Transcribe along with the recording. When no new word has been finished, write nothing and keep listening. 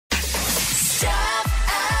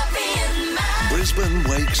Brisbane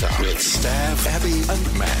Wakes Up with Stav, Abby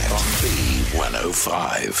and Matt on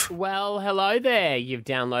B105. Well, hello there. You've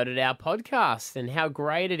downloaded our podcast, and how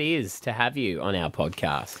great it is to have you on our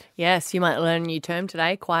podcast. Yes, you might learn a new term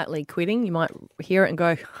today, quietly quitting. You might hear it and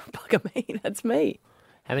go, bugger me, that's me.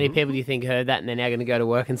 How many people do you think heard that and they're now going to go to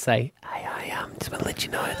work and say, hey, I just want to let you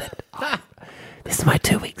know that this is my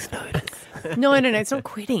 2 weeks notice. No, it's not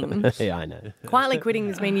quitting. Yeah, I know. Quietly quitting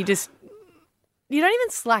does mean you don't even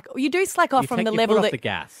slack. You do slack off You from take the your level foot that off the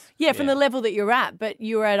gas. Yeah, from the level that you're at, but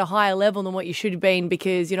you're at a higher level than what you should have been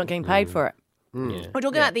because you're not getting paid for it. Yeah. We're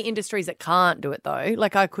talking about the industries that can't do it though.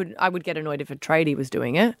 Like I would get annoyed if a tradie was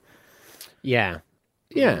doing it. Yeah.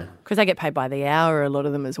 Yeah. Because they get paid by the hour, a lot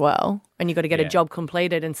of them as well. And you've got to get a job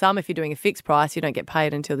completed. And some, if you're doing a fixed price, you don't get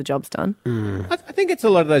paid until the job's done. I think it's a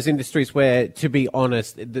lot of those industries where, to be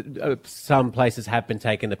honest, some places have been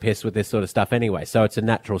taking the piss with this sort of stuff anyway. So it's a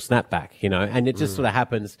natural snapback, and it just sort of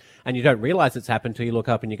happens and you don't realise it's happened until you look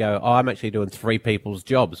up and you go, oh, I'm actually doing 3 people's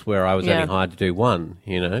jobs where I was only hired to do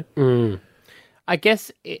 1, I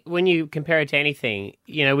guess when you compare it to anything,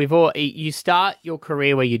 you start your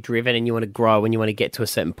career where you're driven and you want to grow and you want to get to a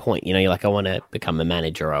certain point. You're like, I want to become a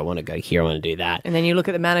manager. Or I want to go here. I want to do that. And then you look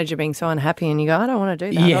at the manager being so unhappy and you go, I don't want to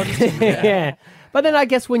do that. Yeah. I'll just Yeah. But then I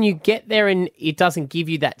guess when you get there and it doesn't give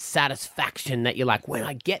you that satisfaction that you're like, when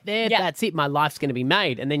I get there, that's it. My life's going to be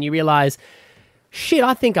made. And then you realize, shit,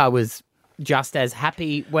 I think I was just as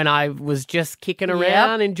happy when I was just kicking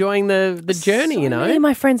around, enjoying the journey, Many of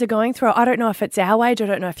my friends are going through it. I don't know if it's our age. I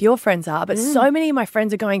don't know if your friends are, but so many of my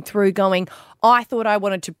friends are going, I thought I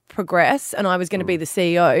wanted to progress and I was going to be the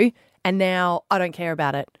CEO and now I don't care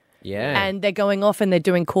about it. Yeah. And they're going off and they're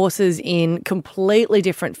doing courses in completely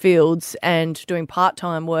different fields and doing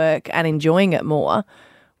part-time work and enjoying it more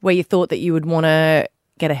where you thought that you would want to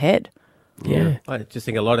get ahead. Yeah. I just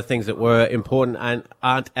think a lot of things that were important and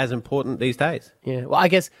aren't as important these days. Yeah. Well, I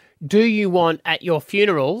guess, do you want at your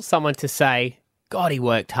funeral someone to say, God, he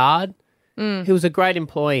worked hard. He was a great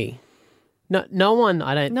employee. No one,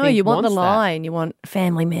 I don't No, think you want the wants that. line. You want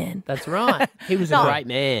family man. That's right. He was a great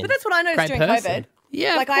man. But that's what I noticed Great during person. COVID.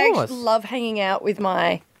 Yeah, like of I course. actually love hanging out with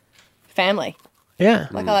my family. Yeah.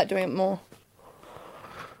 Like I like doing it more.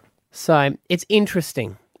 So it's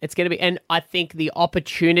interesting. It's going to be, and I think the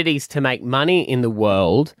opportunities to make money in the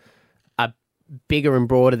world are bigger and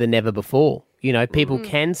broader than ever before. People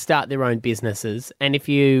can start their own businesses, and if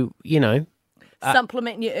you,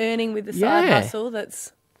 Supplement your earning with the side hustle.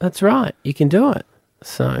 That's right. You can do it.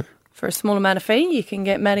 So for a small amount of fee, you can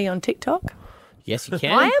get Maddie on TikTok. yes, you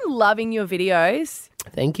can. I am loving your videos.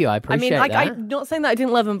 Thank you. I appreciate that. I'm not saying that I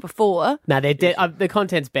didn't love them before. No, the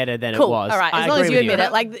content's better than Cool. it was. All right. I As long as agree you with admit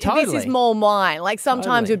it. Like, this Totally. is more mine. Like,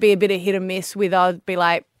 sometimes Totally. it would be a bit of hit or miss with, I'd be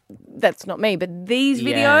like, that's not me. But these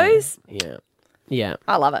videos, Yeah.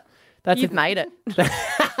 I love it. That's You've made it.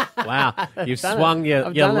 Wow. You've done swung it. your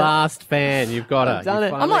I've done it. last fan. You've got it. done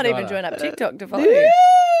You've it. I finally might got even it. join up TikTok to follow you.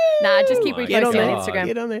 Nah, just keep Get on reposting there. on Instagram.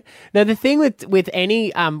 Get on there. Now, the thing with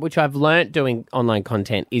any, which I've learnt doing online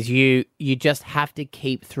content, is you just have to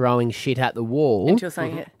keep throwing shit at the wall. Until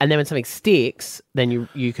something hit. And then when something sticks, then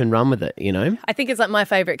you can run with it, I think it's like my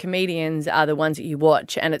favourite comedians are the ones that you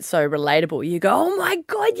watch and it's so relatable. You go, oh my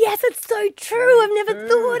God, yes, it's so true. I've never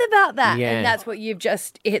thought about that. Yeah. And that's what you've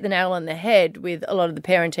just hit the nail on the head with a lot of the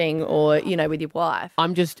parenting or, with your wife.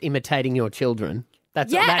 I'm just imitating your children.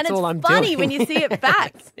 That's Yeah, that's and it's all I'm funny doing. when you see it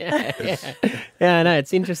back. Yeah, I know.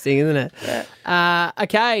 It's interesting, isn't it?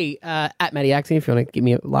 Okay. At Matty Axon, if you want to give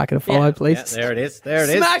me a like and a follow, please. Yeah, there it is. There it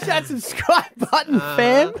is. Smash that subscribe button,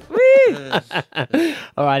 fam. Woo.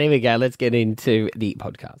 All right, here we go. Let's get into the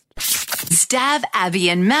podcast. Stav, Abby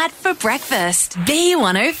and Matt for breakfast.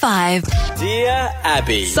 B105. Dear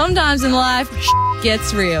Abby. Sometimes in life,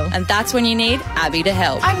 gets real, and that's when you need Abby to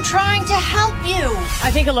help. I'm trying to help you.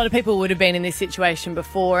 I think a lot of people would have been in this situation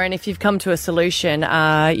before, and if you've come to a solution,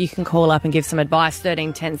 you can call up and give some advice,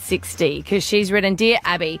 13 10 60, because she's written, Dear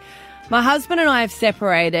Abby, my husband and I have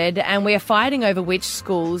separated and we are fighting over which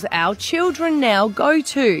schools our children now go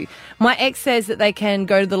to. My ex says that they can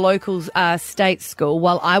go to the local state school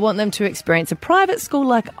while I want them to experience a private school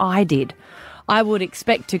like I did. I would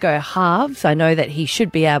expect to go halves. I know that he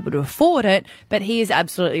should be able to afford it, but he is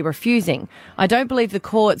absolutely refusing. I don't believe the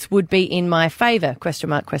courts would be in my favour, ?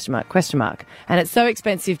 And it's so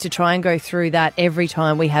expensive to try and go through that every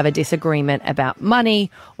time we have a disagreement about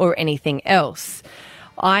money or anything else.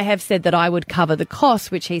 I have said that I would cover the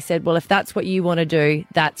costs, which he said, well, if that's what you want to do,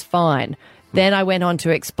 that's fine. Then I went on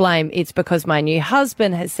to explain it's because my new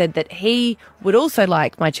husband has said that he would also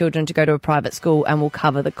like my children to go to a private school and will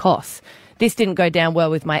cover the costs. This didn't go down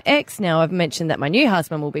well with my ex. Now I've mentioned that my new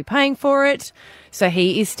husband will be paying for it, so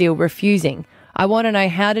he is still refusing. I want to know,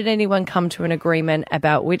 how did anyone come to an agreement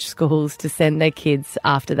about which schools to send their kids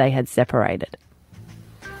after they had separated?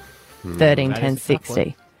 13, 10,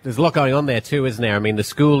 60. There's a lot going on there too, isn't there? I mean, the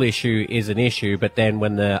school issue is an issue, but then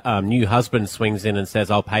when the new husband swings in and says,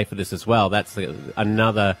 I'll pay for this as well, that's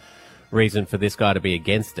another reason for this guy to be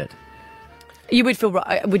against it.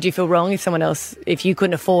 Would you feel wrong if you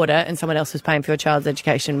couldn't afford it and someone else was paying for your child's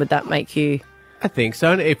education? Would that make you... I think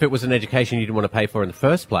so. And if it was an education you didn't want to pay for in the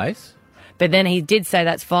first place. But then he did say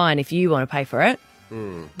that's fine if you want to pay for it.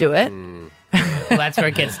 Do it. Well, that's where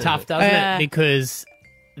it gets tough, doesn't it? Because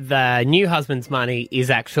the new husband's money is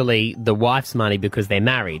actually the wife's money because they're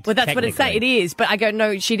married. Well, that's what it say. It is, but I go,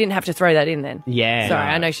 no, she didn't have to throw that in then. Yeah. Sorry,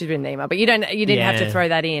 I know she's been in the email, but you didn't have to throw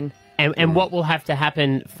that in. And what will have to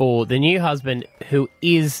happen for the new husband, who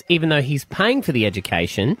is, even though he's paying for the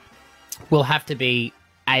education, will have to be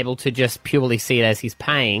able to just purely see it as he's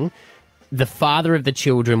paying. The father of the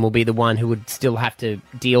children will be the one who would still have to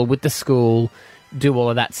deal with the school, do all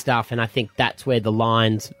of that stuff, and I think that's where the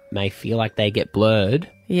lines may feel like they get blurred.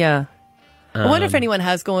 Yeah. I wonder if anyone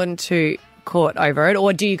has gone to court over it,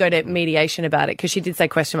 or do you go to mediation about it? Because she did say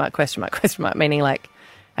question mark, meaning like,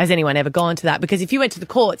 has anyone ever gone to that? Because if you went to the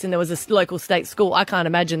courts and there was a local state school, I can't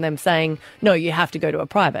imagine them saying, no, you have to go to a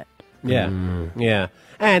private. Yeah, yeah.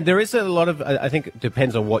 And there is a lot of, I think it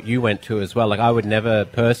depends on what you went to as well. Like, I would never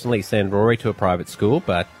personally send Rory to a private school,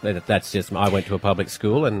 but that's just, I went to a public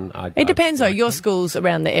school and It depends though. Your schools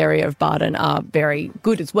around the area of Barton are very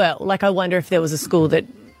good as well. Like, I wonder if there was a school that,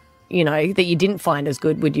 you know, that you didn't find as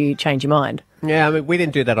good, would you change your mind? Yeah, I mean, we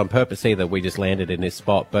didn't do that on purpose either. We just landed in this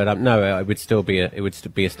spot. But no, it would still be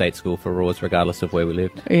a state school for Roars, regardless of where we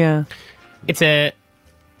lived. Yeah. The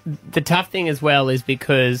tough thing as well is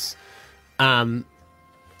because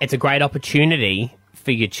it's a great opportunity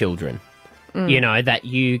for your children, you know, that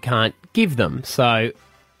you can't give them. So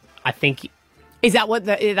I think... Is that what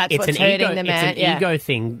that's what's hurting the man? It's an ego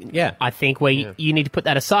thing, yeah. I think, where you need to put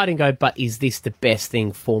that aside and go, but is this the best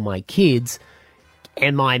thing for my kids?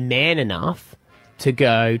 Am I man enough to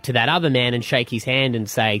go to that other man and shake his hand and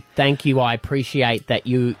say, thank you, I appreciate that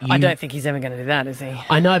you... I don't think he's ever going to do that, is he?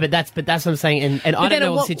 I know, but that's what I'm saying. And I don't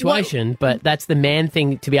know the situation, but that's the man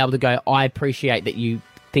thing, to be able to go, I appreciate that you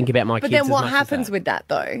think about my kids. But then what happens with that,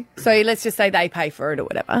 though? So let's just say they pay for it or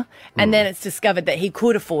whatever, and then it's discovered that he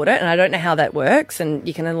could afford it, and I don't know how that works, and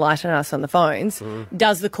you can enlighten us on the phones.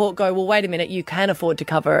 Does the court go, well, wait a minute, you can afford to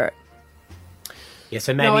cover it? Yeah,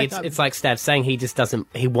 so maybe it's like Stav's saying, he just doesn't,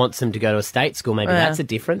 he wants them to go to a state school. Maybe that's a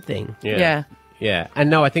different thing. Yeah. Yeah, and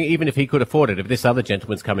no, I think even if he could afford it, if this other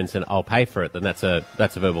gentleman's come in and said, I'll pay for it, then that's a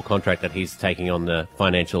verbal contract that he's taking on the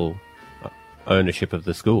financial ownership of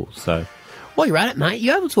the school, so... While you're at it, mate,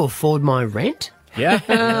 you able to afford my rent? Yeah.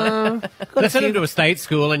 Let's send him to a state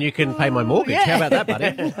school and you can pay my mortgage. How about that,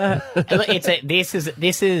 buddy?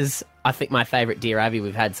 This is, I think, my favourite Dear Abby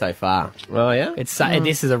we've had so far. Oh, yeah?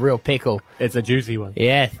 This is a real pickle. It's a juicy one.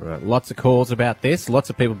 Yeah. Right, lots of calls about this. Lots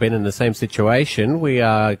of people have been in the same situation. We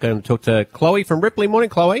are going to talk to Chloe from Ripley. Morning,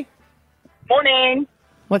 Chloe. Morning.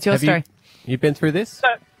 What's your story? You've been through this?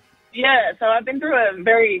 So I've been through a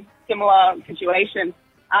very similar situation.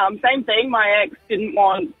 Same thing. My ex didn't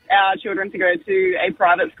want our children to go to a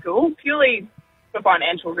private school purely for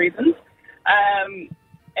financial reasons.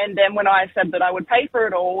 And then when I said that I would pay for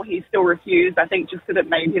it all, he still refused. I think just because it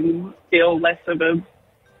made him feel less of a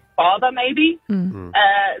father, maybe.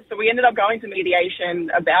 So we ended up going to mediation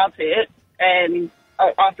about it. And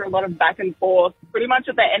after a lot of back and forth, pretty much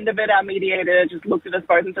at the end of it, our mediator just looked at us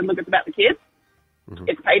both and said, look, it's about the kids.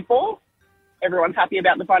 It's paid for. Everyone's happy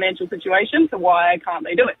about the financial situation, so why can't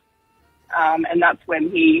they do it? And that's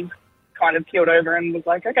when he kind of keeled over and was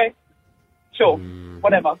like, okay, sure,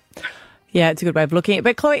 whatever. Yeah, it's a good way of looking at it.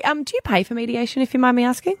 But Chloe, do you pay for mediation, if you mind me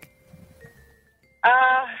asking?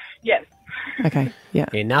 Yes. Okay, yeah.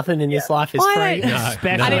 Yeah, nothing in this life is free.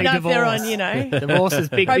 Especially I didn't know divorce. if they're on, you know. Divorce is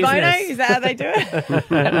big Pro bono? business. Is that how they do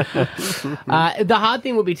it? The hard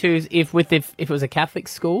thing would be too is if it was a Catholic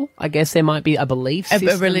school, I guess there might be a belief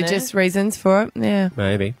system Religious there. reasons for it, yeah.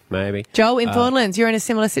 Maybe. Joel, in Thornlands, you're in a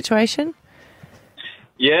similar situation?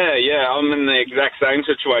 Yeah, I'm in the exact same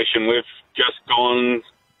situation. We've just gone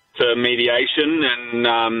to mediation,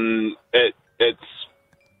 and it's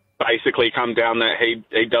basically come down that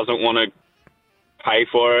he doesn't want to pay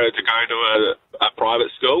for her to go to a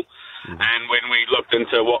private school. And when we looked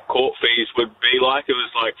into what court fees would be like, it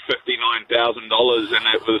was like $59,000, and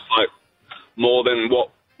it was like more than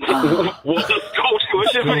what what the school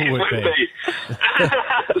tuition would be.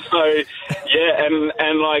 So yeah,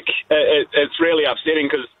 and like it's really upsetting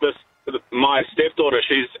because my stepdaughter,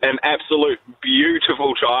 she's an absolute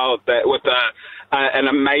beautiful child that with an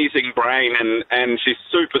amazing brain, and she's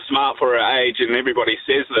super smart for her age, and everybody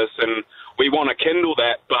says this, and we want to kindle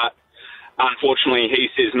that, but unfortunately he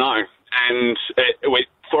says no. And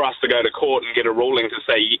for us to go to court and get a ruling to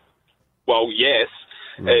say, well, yes,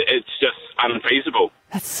 it's just unfeasible.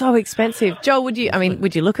 That's so expensive. Joel, would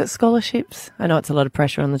you look at scholarships? I know it's a lot of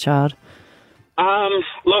pressure on the child.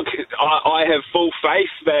 Look, I have full faith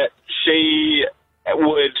that she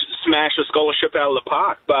would smash a scholarship out of the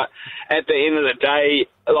park, but at the end of the day,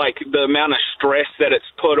 like, the amount of stress that it's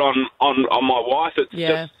put on my wife, it's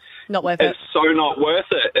just not worth it. It's so not worth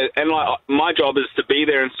it. And like, my job is to be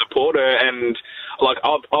there and support her, and like,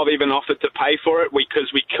 I've even offered to pay for it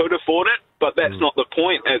because we could afford it, but that's not the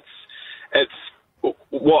point. It's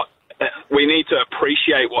what we need to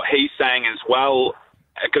appreciate what he's saying as well,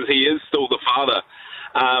 because he is still the father,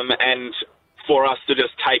 and for us to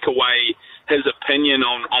just take away his opinion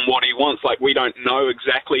on what he wants, like, we don't know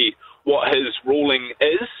exactly what his ruling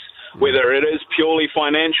is, whether it is purely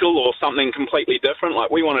financial or something completely different.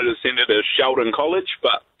 Like, we wanted to send her to Sheldon College,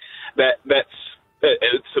 but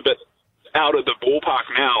it's a bit out of the ballpark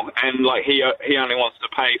now, and like, he only wants to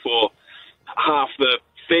pay for half the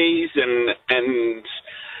fees, and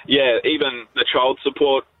yeah, even the child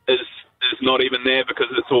support is not even there because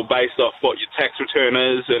it's all based off what your tax return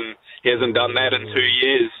is, and he hasn't done that in 2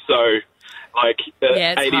 years. So, like,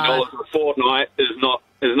 $80 a fortnight is not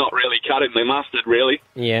really cutting the mustard, really.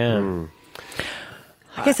 Yeah.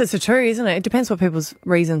 I guess it's true, isn't it? It depends what people's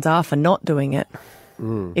reasons are for not doing it.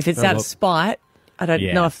 If it's out of spite, I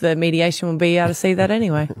don't know if the mediation will be able to see that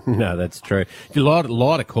anyway. No, that's true. A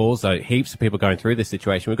lot of calls, though. Heaps of people going through this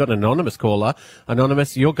situation. We've got an anonymous caller.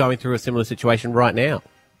 Anonymous, you're going through a similar situation right now.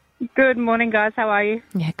 Good morning, guys. How are you?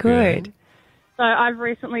 Yeah, good. So I've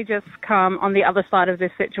recently just come on the other side of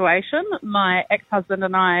this situation. My ex-husband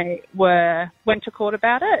and I went to court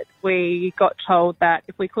about it. We got told that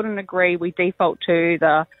if we couldn't agree, we default to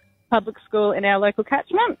the public school in our local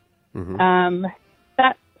catchment.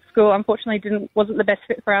 That school, unfortunately, wasn't the best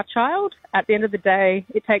fit for our child. At the end of the day,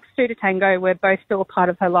 it takes two to tango. We're both still a part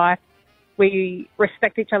of her life. We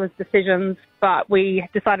respect each other's decisions, but we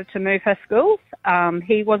decided to move her schools.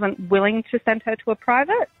 He wasn't willing to send her to a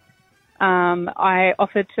private. I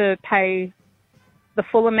offered to pay the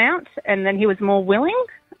full amount, and then he was more willing.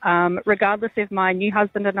 Regardless if my new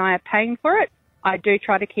husband and I are paying for it, I do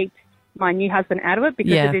try to keep my new husband out of it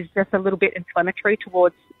because it is just a little bit inflammatory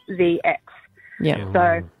towards the ex. Yeah.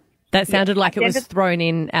 So that sounded like it was thrown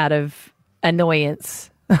in out of annoyance.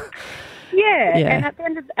 And at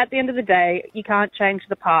the end of the day, you can't change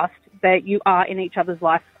the past, but you are in each other's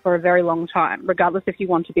life for a very long time, regardless if you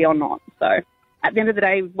want to be or not. So at the end of the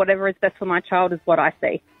day, whatever is best for my child is what I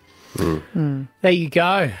see. There you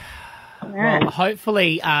go. Yeah. Well,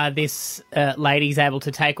 hopefully this lady's able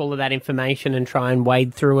to take all of that information and try and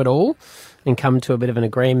wade through it all and come to a bit of an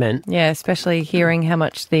agreement. Yeah, especially hearing how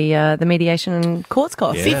much the mediation and courts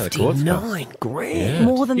cost. Yeah, 59 grand. Yeah.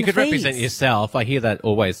 More than you the could fees. represent yourself. I hear that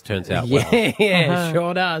always turns out well. Yeah,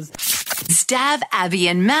 sure does. Stab Abby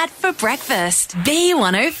and Matt for breakfast.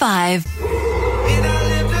 B105.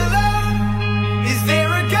 Is there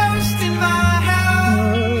a ghost in my house?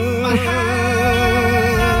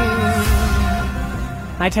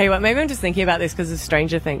 I tell you what, maybe I'm just thinking about this because of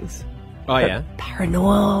Stranger Things. Oh, yeah?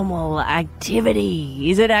 Paranormal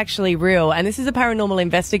activity. Is it actually real? And this is a paranormal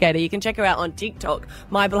investigator. You can check her out on TikTok.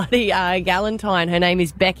 My bloody Galentine. Her name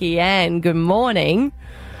is Becky Ann. Good morning.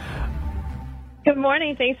 Good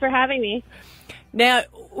morning. Thanks for having me. Now,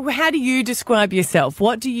 how do you describe yourself?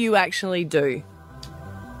 What do you actually do?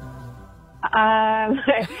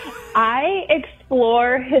 I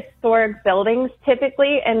explore historic buildings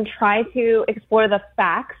typically and try to explore the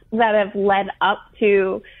facts that have led up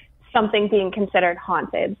to something being considered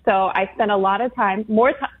haunted. So I spend a lot of time,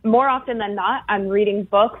 more often than not, I'm reading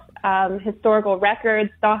books, historical records,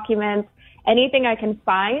 documents, anything I can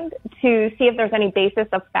find to see if there's any basis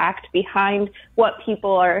of fact behind what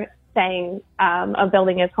people are saying a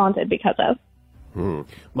building is haunted because of.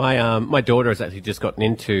 My daughter has actually just gotten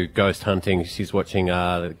into ghost hunting. She's watching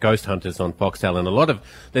Ghost Hunters on Foxtel, and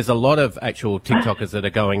there's a lot of actual TikTokers that are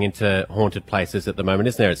going into haunted places at the moment,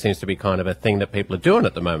 isn't there? It seems to be kind of a thing that people are doing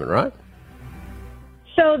at the moment, right?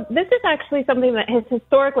 So this is actually something that has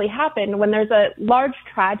historically happened. When there's a large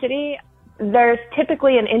tragedy, there's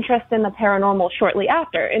typically an interest in the paranormal shortly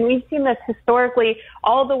after. And we've seen this historically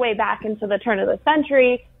all the way back into the turn of the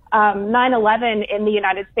century. 9/11 in the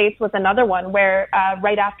United States was another one where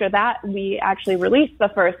right after that we actually released the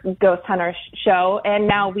first Ghost Hunter show, and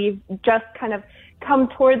now we've just kind of come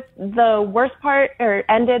towards the worst part, or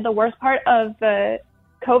ended the worst part of the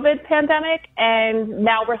COVID pandemic, and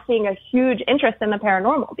now we're seeing a huge interest in the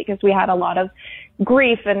paranormal because we had a lot of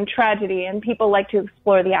grief and tragedy, and people like to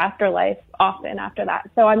explore the afterlife often after that.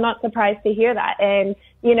 So I'm not surprised to hear that. And,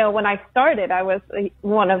 you know, when I started, I was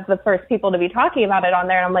one of the first people to be talking about it on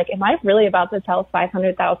there. And I'm like, am I really about to tell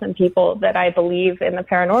 500,000 people that I believe in the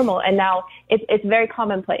paranormal? And now it's very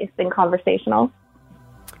commonplace and conversational.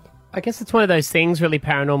 I guess it's one of those things, really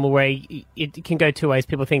paranormal, where it can go two ways.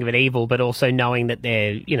 People think of it evil, but also knowing that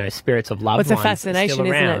they're, you know, spirits of loved ones. It's a fascination,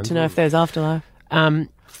 isn't it, to know if there's afterlife?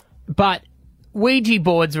 But Ouija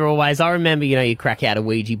boards are always. I remember, you know, you crack out a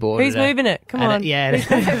Ouija board. Who's moving it? Come on. Yeah,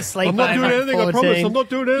 sleep. I'm not doing anything. I promise. I'm not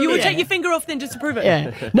doing anything. You will take your finger off then just to prove it.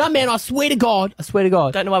 Yeah. No, man. I swear to God.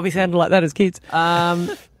 Don't know why we sounded like that as kids. Are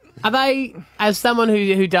they, as someone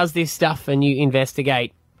who does this stuff and you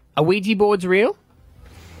investigate, are Ouija boards real?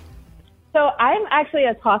 So I'm actually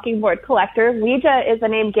a talking board collector. Ouija is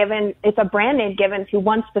it's a brand name given to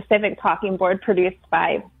one specific talking board produced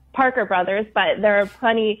by Parker Brothers, but there are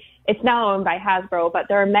plenty, it's now owned by Hasbro, but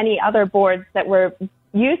there are many other boards that were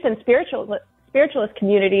used in spiritualist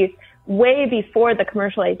communities way before the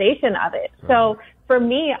commercialization of it. So for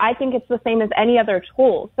me, I think it's the same as any other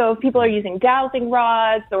tool. So if people are using dowsing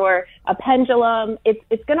rods or a pendulum,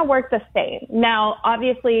 it's going to work the same. Now,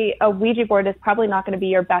 obviously, a Ouija board is probably not going to be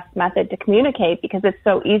your best method to communicate because it's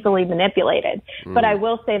so easily manipulated. But I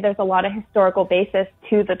will say there's a lot of historical basis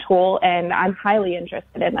to the tool, and I'm highly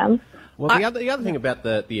interested in them. Well, the other thing about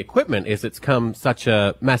the equipment is it's come such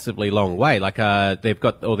a massively long way. Like, they've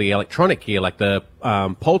got all the electronic gear, like the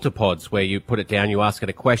polterpods, where you put it down, you ask it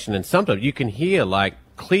a question, and sometimes you can hear, like,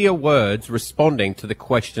 clear words responding to the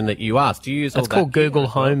question that you asked. Do you use all that? That's called Google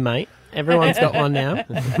Home, mate. Everyone's got one now.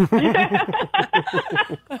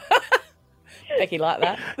 Becky liked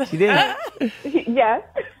that. She did. Yes.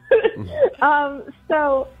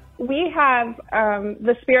 So we have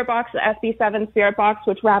the Spirit Box, the SB7 Spirit Box,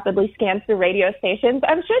 which rapidly scans through radio stations.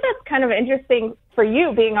 I'm sure that's kind of interesting for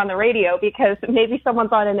you being on the radio because maybe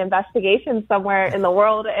someone's on an investigation somewhere in the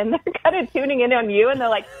world and they're kind of tuning in on you and they're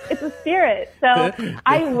like, it's a spirit. So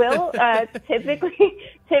I will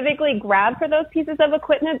typically grab for those pieces of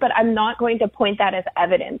equipment, but I'm not going to point that as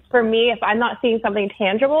evidence. For me, if I'm not seeing something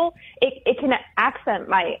tangible, it can accent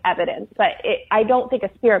my evidence, but I don't think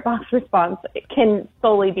a Spirit Box response can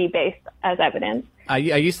solely be based as evidence. Are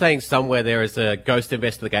you saying somewhere there is a ghost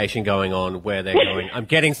investigation going on where they're going, I'm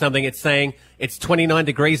getting something, it's saying it's 29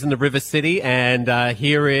 degrees in the River City and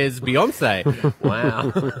here is Beyonce.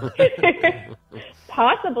 Wow.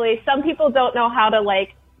 Possibly. Some people don't know how to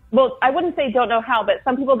I wouldn't say don't know how, but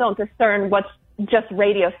some people don't discern what's just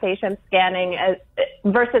radio station scanning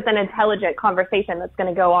versus an intelligent conversation that's going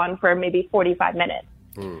to go on for maybe 45 minutes.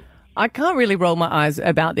 I can't really roll my eyes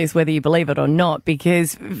about this, whether you believe it or not,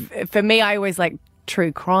 because for me, I always like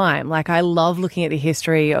true crime. Like, I love looking at the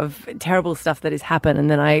history of terrible stuff that has happened and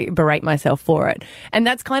then I berate myself for it. And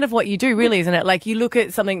that's kind of what you do, really, isn't it? Like, you look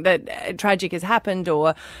at something that tragic has happened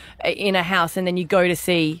or in a house and then you go to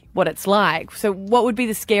see what it's like. So what would be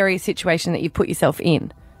the scariest situation that you put yourself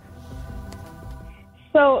in?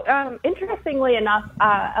 So, interestingly enough,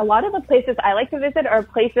 a lot of the places I like to visit are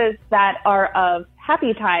places that are of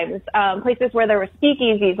happy times, places where there were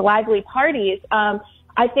speakeasies, lively parties.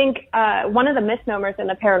 I think one of the misnomers in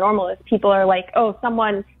the paranormal is people are like, oh,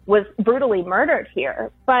 someone was brutally murdered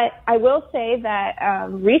here. But I will say that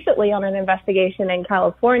recently on an investigation in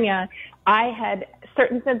California, I had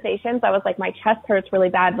certain sensations. I was like, my chest hurts really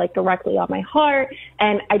bad, like directly on my heart.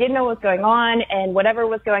 And I didn't know what was going on. And whatever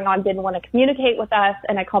was going on didn't want to communicate with us.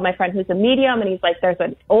 And I called my friend who's a medium and he's like, there's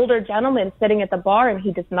an older gentleman sitting at the bar and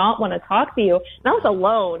he does not want to talk to you. And I was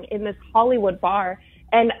alone in this Hollywood bar.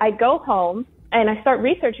 And I go home and I start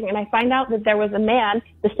researching and I find out that there was a man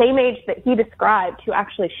the same age that he described who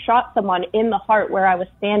actually shot someone in the heart where I was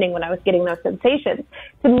standing when I was getting those sensations.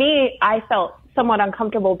 To me, I felt somewhat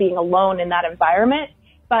uncomfortable being alone in that environment.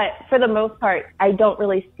 But for the most part, I don't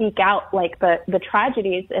really seek out like the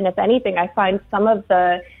tragedies. And if anything, I find some of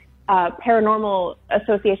the paranormal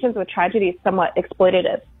associations with tragedies somewhat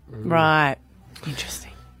exploitative. Right.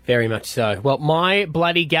 Interesting. Very much so. Well, My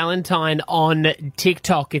Bloody Galentine on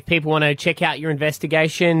TikTok if people want to check out your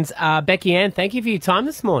investigations. Becky Ann, thank you for your time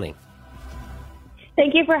this morning.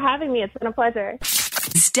 Thank you for having me. It's been a pleasure.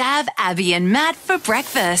 Stab Abby and Matt for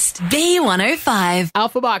breakfast. B105.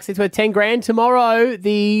 Alpha Bucks, it's worth 10 grand tomorrow,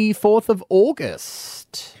 the 4th of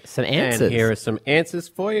August. Some answers. And here are some answers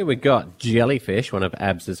for you. We got jellyfish, one of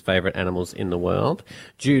Abs' favourite animals in the world.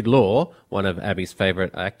 Jude Law, one of Abby's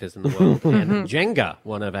favourite actors in the world. And Jenga,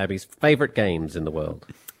 one of Abby's favourite games in the world.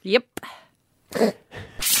 Yep.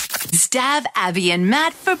 Stab Abby and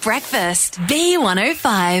Matt for breakfast.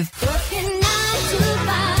 B105.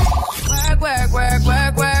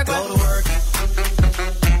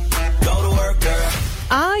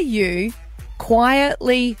 Are you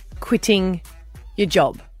quietly quitting your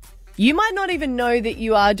job? You might not even know that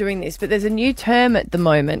you are doing this, but there's a new term at the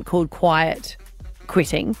moment called quiet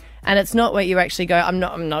quitting. And it's not where you actually go, I'm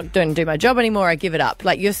not going to do my job anymore, I give it up.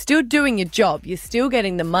 Like, you're still doing your job, you're still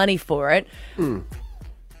getting the money for it,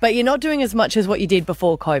 but you're not doing as much as what you did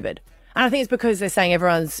before COVID. And I think it's because they're saying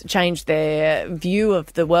everyone's changed their view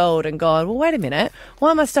of the world and gone, well, wait a minute,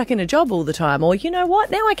 why am I stuck in a job all the time? Or, you know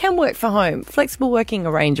what, now I can work from home, flexible working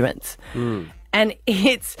arrangements. And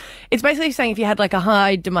it's basically saying if you had like a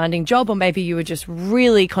high demanding job, or maybe you were just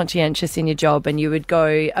really conscientious in your job and you would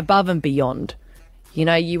go above and beyond. You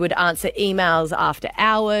know, you would answer emails after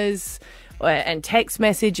hours and text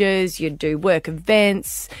messages. You'd do work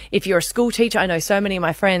events. If you're a school teacher, I know so many of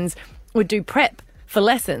my friends would do prep for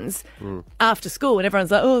lessons after school. And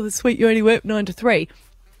everyone's like, oh, that's sweet, you only work 9 to 3.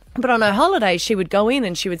 But on her holidays, she would go in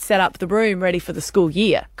and she would set up the room ready for the school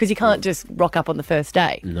year, because you can't just rock up on the first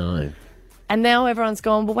day. No. And now everyone's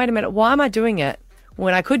gone, well, wait a minute, why am I doing it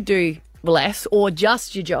when I could do less or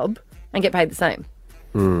just your job and get paid the same?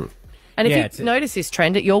 And if you notice this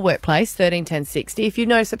trend at your workplace, 13 10 60, if you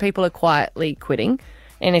notice that people are quietly quitting,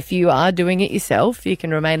 and if you are doing it yourself, you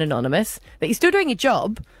can remain anonymous, that you're still doing your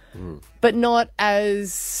job, but not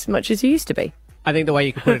as much as you used to be. I think the way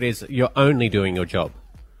you can put it is you're only doing your job.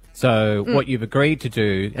 So what you've agreed to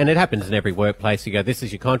do, and it happens in every workplace, you go, this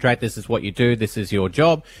is your contract, this is what you do, this is your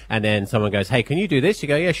job, and then someone goes, hey, can you do this? You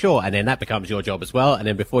go, yeah, sure, and then that becomes your job as well, and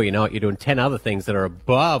then before you know it, you're doing 10 other things that are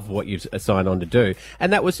above what you've signed on to do,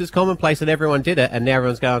 and that was just commonplace, and everyone did it, and now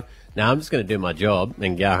everyone's going, no, I'm just going to do my job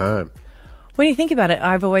and go home. When you think about it,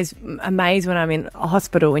 I've always amazed when I'm in a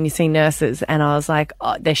hospital when you see nurses and I was like,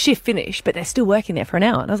 oh, their shift finished, but they're still working there for an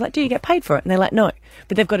hour. And I was like, do you get paid for it? And they're like, no,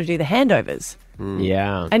 but they've got to do the handovers.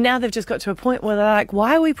 Yeah. And now they've just got to a point where they're like,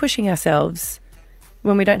 why are we pushing ourselves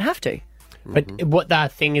when we don't have to? But what the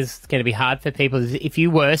thing is going to be hard for people is if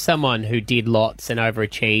you were someone who did lots and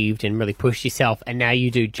overachieved and really pushed yourself, and now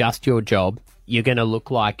you do just your job, you're going to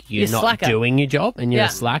look like you're not slacker. doing your job and you're a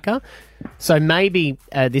slacker. So maybe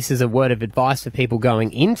this is a word of advice for people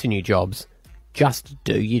going into new jobs. Just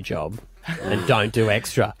do your job and don't do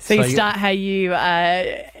extra. So you start how you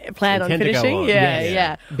plan on finishing?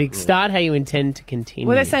 Yeah. Big start how you intend to continue.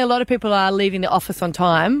 Well, they say a lot of people are leaving the office on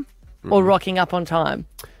time or rocking up on time,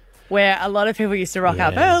 where a lot of people used to rock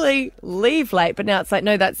up early, leave late, but now it's like,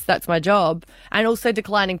 no, that's my job. And also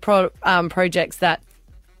declining projects that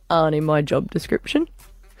aren't in my job description.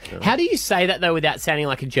 How do you say that, though, without sounding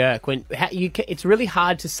like a jerk? It's really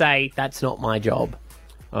hard to say, that's not my job.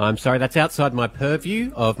 I'm sorry, that's outside my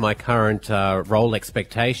purview of my current role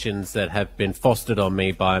expectations that have been fostered on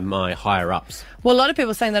me by my higher-ups. Well, a lot of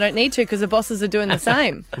people are saying they don't need to because the bosses are doing the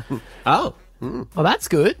same. Well, that's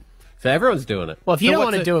good. So everyone's doing it. Well, if you don't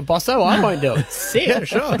want to do it, bosso, I won't do it. Yeah,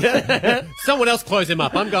 sure. Someone else close him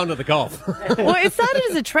up. I'm going to the golf. Well, it started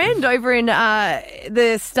as a trend over in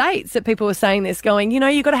the States that people were saying this, going,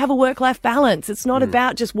 you've got to have a work-life balance. It's not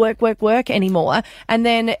about just work anymore. And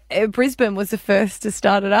then Brisbane was the first to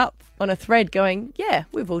start it up on a thread going, yeah,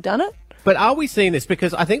 we've all done it. But are we seeing this?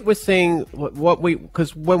 Because I think we're seeing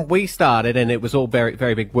because when we started, and it was all very,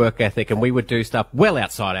 very big work ethic, and we would do stuff well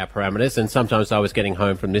outside our parameters, and sometimes I was getting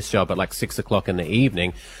home from this job at like 6 o'clock in the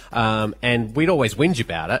evening, and we'd always whinge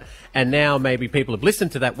about it, and now maybe people have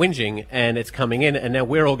listened to that whinging, and it's coming in, and now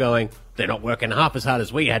we're all going, they're not working half as hard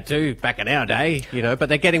as we had to back in our day, but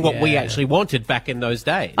they're getting what we actually wanted back in those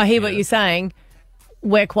days. I hear what you're saying.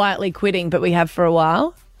 We're quietly quitting, but we have for a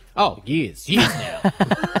while. Oh, years now.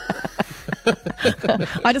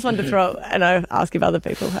 I just wanted to throw and ask if other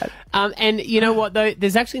people had. And you know what, though?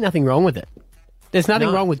 There's actually nothing wrong with it. There's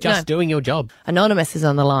nothing wrong with just doing your job. Anonymous is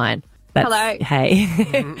on the line. Hello. Hey.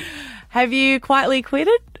 Have you quietly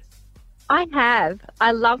quitted? I have.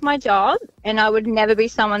 I love my job, and I would never be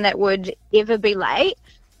someone that would ever be late.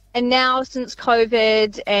 And now, since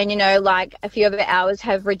COVID and, like a few of the hours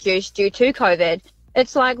have reduced due to COVID,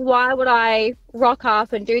 it's like, why would I rock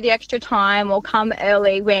up and do the extra time or come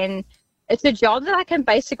early when it's a job that I can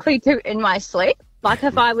basically do in my sleep? Like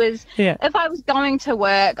if I was going to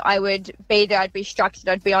work, I would be there, I'd be structured,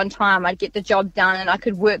 I'd be on time, I'd get the job done, and I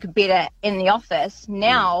could work better in the office.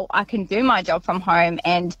 Now I can do my job from home,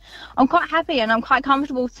 and I'm quite happy and I'm quite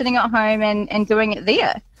comfortable sitting at home and doing it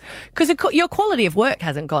there. Because your quality of work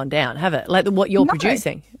hasn't gone down, have it? Like what you're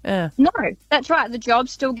producing? Yeah. No, that's right. The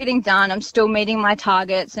job's still getting done. I'm still meeting my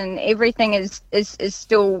targets, and everything is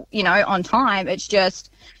still, on time. It's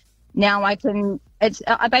just now I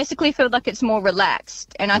basically feel like it's more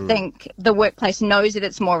relaxed, and I think the workplace knows that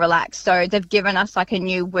it's more relaxed. So they've given us like a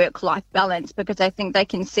new work-life balance, because I think they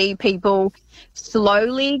can see people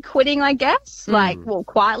slowly quitting, I guess,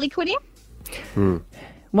 quietly quitting.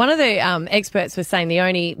 One of the experts was saying the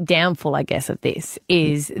only downfall, I guess, of this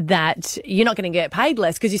is that you're not going to get paid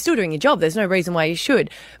less because you're still doing your job. There's no reason why you should.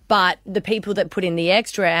 But the people that put in the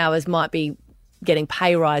extra hours might be getting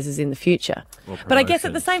pay rises in the future. But I guess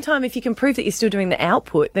at the same time, if you can prove that you're still doing the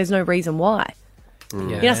output, there's no reason why. Yeah.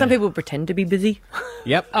 You know, some people pretend to be busy.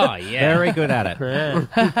 Yep. Oh, yeah. Very good at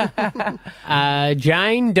it.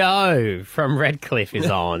 Jane Doe from Redcliffe is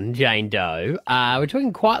on. Jane Doe. We're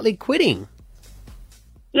talking quietly quitting.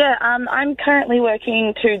 Yeah, I'm currently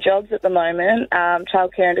working 2 jobs at the moment,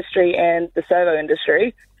 childcare industry and the servo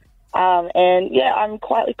industry. And, yeah, I'm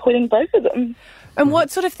quietly quitting both of them. And what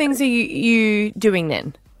sort of things are you doing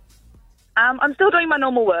then? I'm still doing my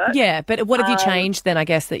normal work. Yeah, but what have you changed then, I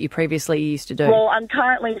guess, that you previously used to do? Well, I'm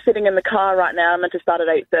currently sitting in the car right now. I'm meant to start at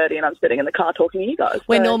 8:30 and I'm sitting in the car talking to you guys.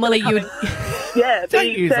 Where normally you would... Yeah,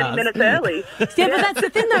 be 30 minutes early. Yeah, but that's the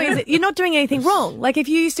thing, though, is that you're not doing anything wrong. Like, if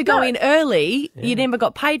you used to go in early, you never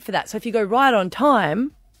got paid for that. So if you go right on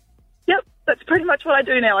time... Yep, that's pretty much what I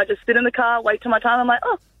do now. I just sit in the car, wait till my time. I'm like,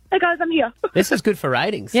 oh, hey, guys, I'm here. This is good for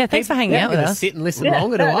ratings. Yeah, thanks for hanging out with us. Sit and listen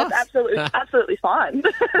longer to us. That's absolutely fine.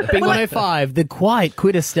 B105, the quiet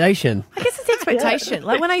quitter station. I guess it's the expectation.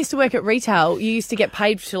 Like, when I used to work at retail, you used to get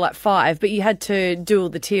paid till like 5, but you had to do all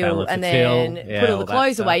the till and then put all the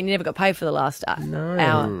clothes away, and you never got paid for the last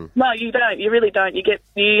hour. No, you don't. You really don't.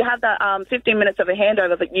 You have that 15 minutes of a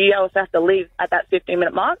handover, but you also have to leave at that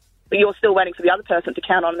 15-minute mark, but you're still waiting for the other person to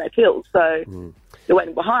count on their tills, so you're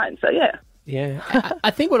waiting behind. So, yeah. Yeah. I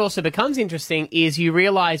think what also becomes interesting is you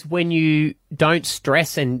realise when you don't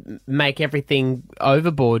stress and make everything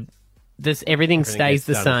overboard, everything stays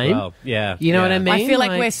the same. Well. Yeah. You know what I mean? I feel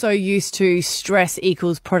like we're so used to stress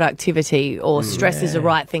equals productivity, or stress is the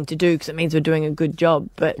right thing to do because it means we're doing a good job.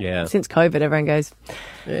 But since COVID, everyone goes,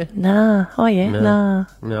 nah. No,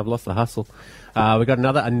 I've lost the hustle. We've got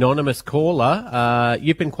another anonymous caller.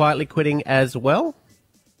 You've been quietly quitting as well?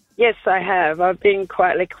 Yes, I have. I've been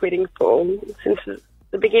quietly quitting since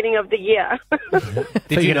the beginning of the year.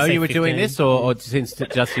 Did you know you were doing this, or since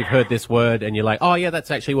just you've heard this word and you're like, oh, yeah,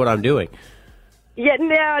 that's actually what I'm doing? Yeah,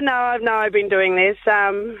 no, I've been doing this.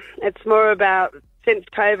 It's more about since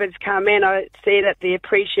COVID's come in, I see that the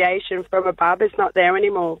appreciation from above is not there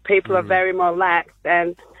anymore. People are very more lax,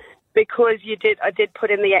 and because I did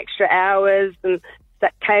put in the extra hours and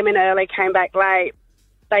that came in early, came back late.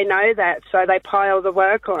 They know that, so they pile the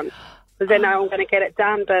work on because they know I'm going to get it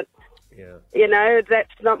done. But, you know, that's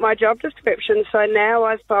not my job description. So now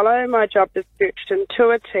I follow my job description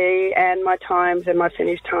to a T and my times and my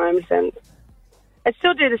finish times. And I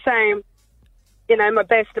still do the same, you know, my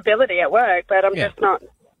best ability at work, but I'm just not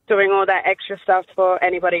doing all that extra stuff for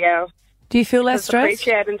anybody else. Do you feel less stressed?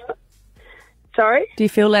 Sorry? Do you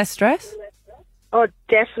feel less stress? Oh,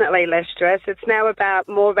 definitely less stress. It's now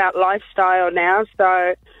more about lifestyle now.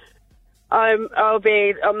 So I'm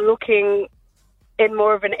looking in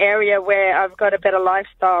more of an area where I've got a better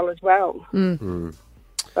lifestyle as well. So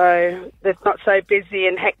it's not so busy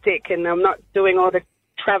and hectic, and I'm not doing all the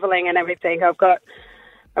travelling and everything. I've got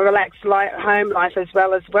a relaxed home life as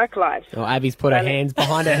well as work life. Oh, Abby's put her hands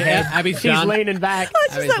behind her head. She's leaning back.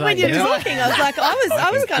 It's just like when you're talking, I was like,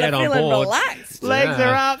 I was kind of feeling relaxed. Legs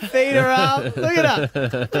are up, feet are up. Look at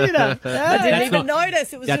her. I didn't even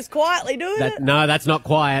notice. It was just quietly doing it. No, that's not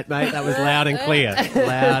quiet, mate. That was loud and clear.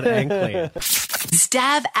 Loud and clear.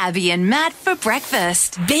 Stab Abby and Matt for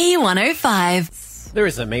breakfast. B105. There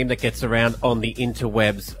is a meme that gets around on the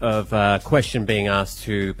interwebs of a question being asked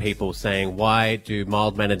to people saying, why do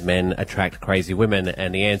mild-mannered men attract crazy women?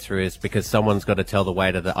 And the answer is because someone's got to tell the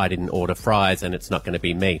waiter that I didn't order fries and it's not going to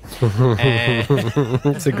be me.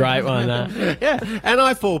 It's a great one. Yeah, and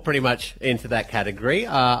I fall pretty much into that category.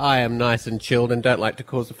 I am nice and chilled and don't like to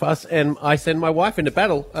cause a fuss, and I send my wife into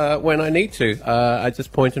battle when I need to. I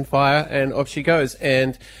just point and fire and off she goes.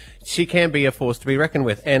 And she can be a force to be reckoned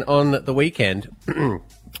with. And on the weekend,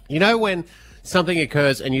 you know when something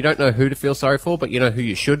occurs and you don't know who to feel sorry for, but you know who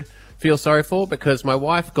you should feel sorry for? Because my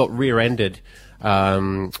wife got rear-ended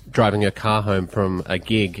driving her car home from a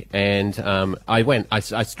gig, and I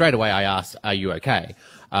straight away I asked, are you okay?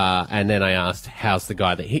 And then I asked, how's the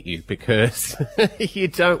guy that hit you? Because you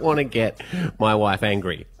don't want to get my wife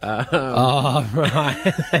angry. Oh,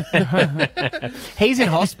 right. He's in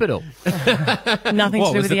hospital. Nothing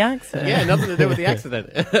to do with the accident. Yeah, nothing to do with the accident.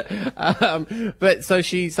 But so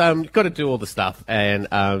she's got to do all the stuff, and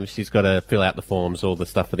she's got to fill out the forms, all the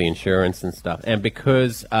stuff for the insurance and stuff. And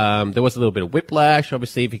because there was a little bit of whiplash,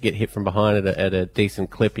 obviously, if you get hit from behind at a decent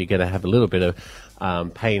clip, you're going to have a little bit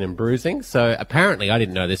of pain and bruising. So apparently, I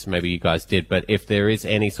didn't know this, maybe you guys did, but if there is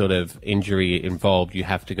any sort of injury involved, you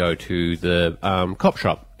have to go to the cop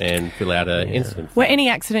shop and fill out an incident. Well, any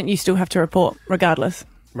accident you still have to report, regardless.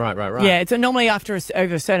 Right. Yeah, it's normally after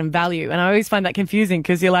over a certain value, and I always find that confusing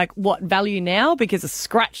because you're like, what value now? Because a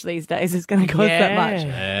scratch these days is going to cost that much.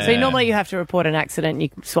 Yeah. So normally you have to report an accident, and you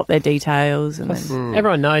swap their details, and then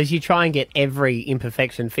Everyone knows you try and get every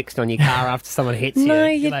imperfection fixed on your car after someone hits you. No,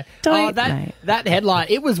 You're you like, don't, Oh, mate. that headlight,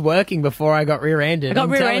 it was working before I got rear-ended. I got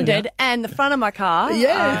I'm telling rear-ended, you. and the front of my car.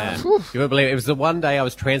 Yeah. You won't believe it. It was the one day I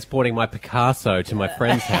was transporting my Picasso to my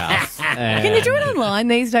friend's house. Can you do it online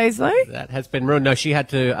these days, though? That has been ruined. No, she had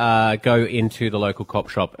to go into the local cop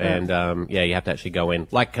shop, and you have to actually go in,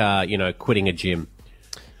 like quitting a gym.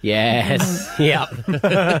 Yes. Yep.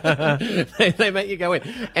 they make you go in,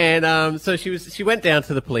 and so she went down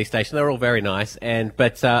to the police station. They were all very nice,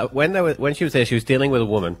 but when she was there, she was dealing with a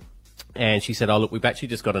woman. And she said, oh, look, we've actually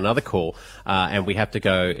just got another call, and we have to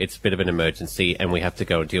go. It's a bit of an emergency, and we have to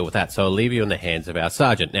go and deal with that. So I'll leave you in the hands of our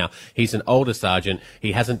sergeant. Now, he's an older sergeant.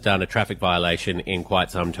 He hasn't done a traffic violation in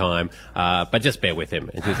quite some time, but just bear with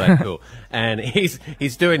him. And she's like, cool. And he's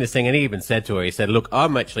doing this thing, and he even said to her, he said, look,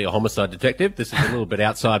 I'm actually a homicide detective. This is a little bit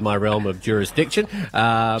outside my realm of jurisdiction.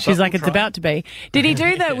 She's like, it's about to be. Did he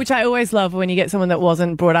do that, which I always love when you get someone that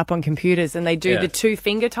wasn't brought up on computers, and they do the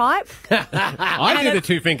two-finger type? I do the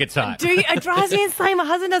two-finger type. It drives me insane. My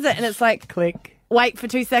husband does it, and it's like, click, wait for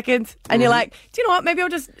 2 seconds, and you're like, do you know what? Maybe I'll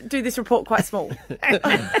just do this report quite small.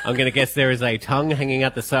 I'm going to guess there is a tongue hanging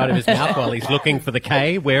out the side of his mouth while he's looking for the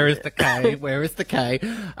K. Where is the K? Where is the K?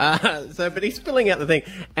 But he's filling out the thing,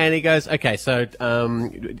 and he goes, okay, so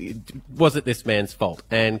was it this man's fault?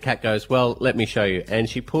 And Kat goes, well, let me show you. And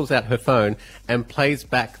she pulls out her phone and plays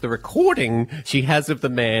back the recording she has of the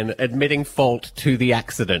man admitting fault to the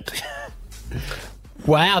accident.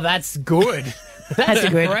 Wow, that's good. That's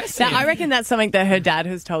good. Impressive. Now, I reckon that's something that her dad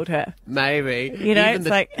has told her. Maybe. You know, it's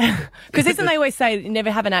like, because isn't they always say never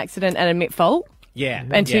have an accident and admit fault? Yeah.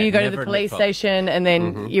 Until you go to never the admit police fault. station and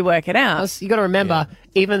then you work it out. Plus, you got to remember,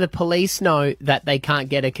 even the police know that they can't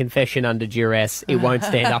get a confession under duress. It won't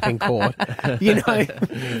stand up in court. You know,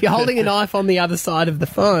 if you're holding a knife on the other side of the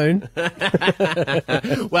phone.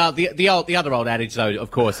 Well, the other old adage, though,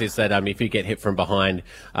 of course, is that if you get hit from behind,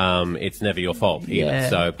 it's never your fault either. Yeah.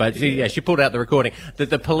 So, but she pulled out the recording.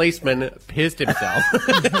 The policeman pissed himself.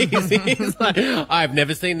 he's like, I've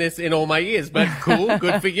never seen this in all my years, but cool,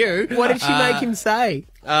 good for you. What did she make him say?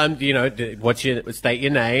 State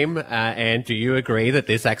your name, and do you agree that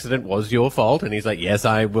this accident was your fault? And he's like, yes,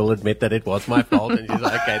 I will admit that it was my fault. And she's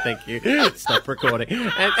like, okay, thank you. Stop recording.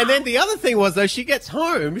 And then the other thing was, though, she gets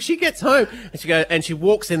home, and she goes, and she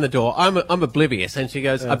walks in the door. I'm oblivious, and she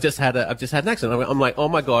goes, I've just had an accident. I'm like, oh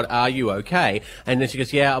my God, are you okay? And then she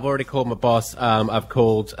goes, yeah, I've already called my boss. I've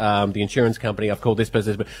called the insurance company. I've called this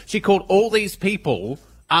person. But she called all these people.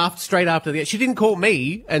 Straight after she didn't call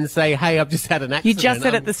me and say, hey, I've just had an accident. You just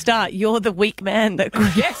said at the start, you're the weak man that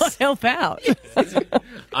could not help out.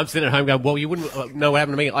 I'm sitting at home going, well, you wouldn't know what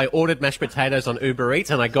happened to me. I ordered mashed potatoes on Uber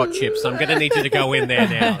Eats and I got chips. So I'm going to need you to go in there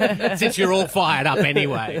now, since you're all fired up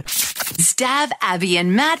anyway. Stab Abby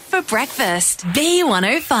and Matt for breakfast.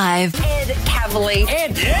 B105. Ed Cavalier.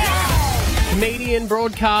 Comedian,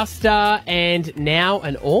 broadcaster, and now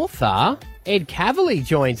an author, Ed Cavalier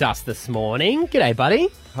joins us this morning. G'day, buddy.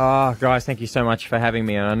 Oh, guys, thank you so much for having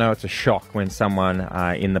me. And I know it's a shock when someone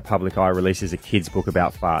in the public eye releases a kid's book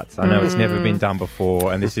about farts. I know it's never been done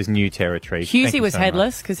before, and this is new territory. Thank Husey you was so much.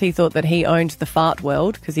 headless because he thought that he owned the fart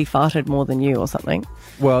world because he farted more than you or something.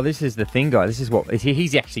 Well, this is the thing, guys. This is what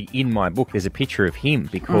he's actually in my book. There's a picture of him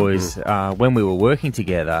because when we were working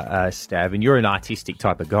together, Stav, and you're an artistic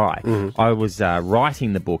type of guy, I was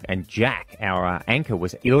writing the book, and Jack, our anchor,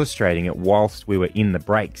 was illustrating it whilst we were in the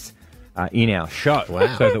breaks in our show,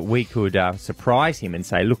 so that we could surprise him and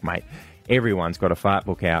say, look, mate, everyone's got a fart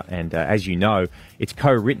book out. And as you know, it's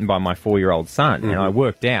co-written by my 4-year-old son. And I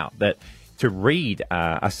worked out that to read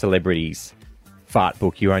a celebrity's fart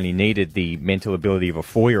book, you only needed the mental ability of a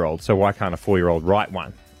 4-year-old. So why can't a 4-year-old write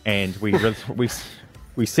one? And we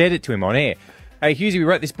said it to him on air. hey, Husey, we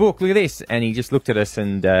wrote this book. Look at this. And he just looked at us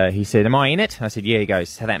and he said, am I in it? I said, yeah. He goes,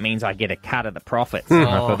 so that means I get a cut of the profits. And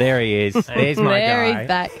I thought, there he is. There's my There guy. he's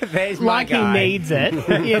back. There's my Like guy. he needs it.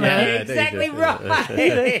 You know? Exactly right.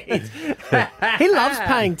 He loves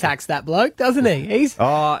paying tax, that bloke, doesn't he? He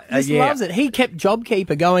loves it. He kept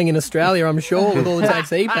JobKeeper going in Australia, I'm sure, with all the tax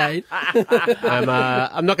he paid. I'm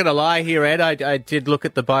not going to lie here, Ed. I did look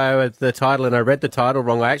at the bio of the title and I read the title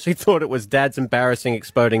wrong. I actually thought it was Dad's Embarrassing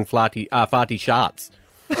Exploding Farty Sharts.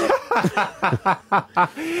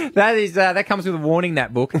 That comes with a warning,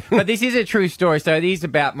 that book. But this is a true story. So it is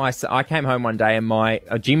about I came home one day and my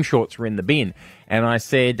gym shorts were in the bin. And I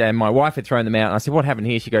said, and my wife had thrown them out. And I said, what happened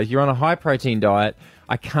here? She goes, you're on a high protein diet.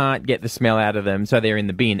 I can't get the smell out of them, so they're in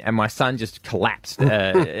the bin. And my son just collapsed.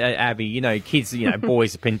 Abby, you know, kids, you know,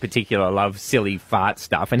 boys in particular love silly fart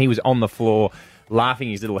stuff. And he was on the floor laughing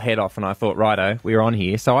his little head off. And I thought, righto, we're on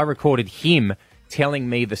here. So I recorded him telling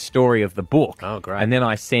me the story of the book. Oh, great. And then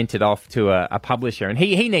I sent it off to a publisher. And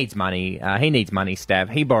he needs money. He needs money, Stav.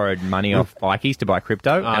 He borrowed money off bikies to buy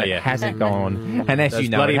crypto. And it hasn't gone. And as Those you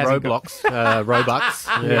know, bloody it hasn't Roblox, Robux.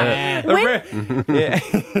 Yeah.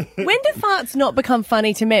 When do farts not become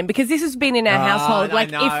funny to men? Because this has been in our household. Like,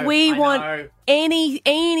 if we want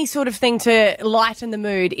any sort of thing to lighten the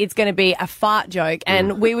mood, it's going to be a fart joke.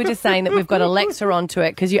 And we were just saying that we've got Alexa onto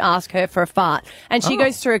it because you ask her for a fart. And she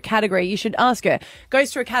goes through a category. You should ask her.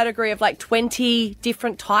 Goes through a category of like 20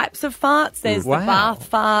 different types of farts. There's the bath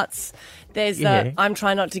farts. There's the I'm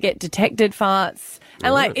trying not to get detected farts.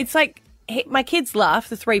 And like, it's like, my kids laugh,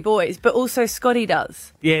 the three boys, but also Scotty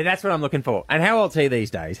does. Yeah, that's what I'm looking for. And how old's he these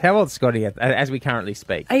days? How old's Scotty as we currently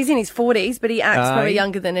speak? He's in his 40s, but he acts probably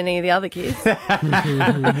younger than any of the other kids.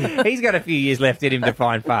 He's got a few years left in him to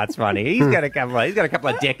find farts funny. He's got a couple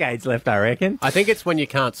of decades left, I reckon. I think it's when you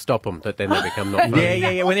can't stop them that then they become not funny.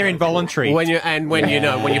 Yeah. When they're involuntary. When you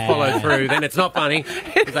follow through, then it's not funny.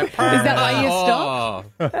 Is that why you stop?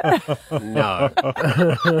 No.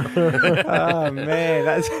 Oh man,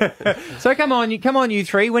 that's so. Come on, you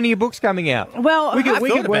three. When are your books coming out? Well, we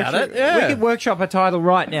could workshop a title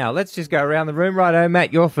right now. Let's just go around the room. Righto,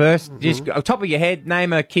 Matt, you're first. Just top of your head,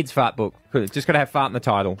 name a kid's fart book. Just got to have fart in the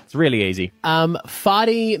title. It's really easy.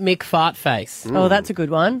 Farty McFartface. Oh, that's a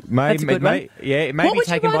good one. That's a good one. Yeah, it may what be would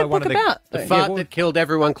taken you write by a one book of the about? The fart that killed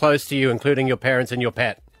everyone close to you, including your parents and your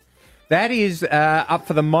pet. That is up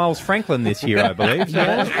for the Miles Franklin this year, I believe.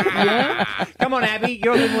 Yeah. Come on, Abby.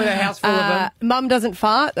 You're living with a house full of them. Mum doesn't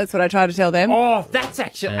fart. That's what I try to tell them. Oh, that's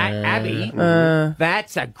actually... Abby,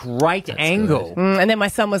 that's a great angle. And then my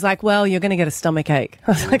son was like, well, you're going to get a stomach ache.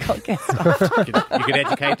 I was like, oh, guess what? You could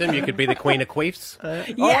educate them. You could be the Queen of Queefs.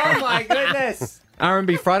 Oh, my goodness.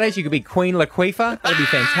 R&B Fridays, you could be Queen Laquifa. That'd be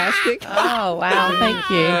fantastic. Oh, wow. Thank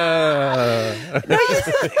you. No, this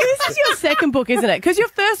is your second book, isn't it? Because your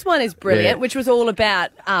first one is brilliant, which was all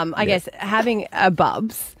about, I guess, having a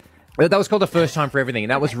bubs. That was called The First Time for Everything,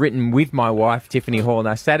 and that was written with my wife, Tiffany Hall, and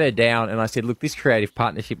I sat her down and I said, look, this creative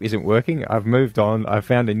partnership isn't working. I've moved on. I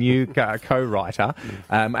found a new co-writer,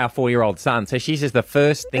 our 4-year-old son. So she says the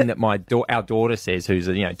first thing that our daughter says, who's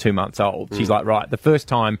 2 months old, she's like, right, the first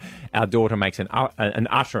time our daughter makes an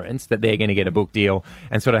utterance that they're going to get a book deal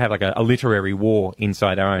and sort of have like a literary war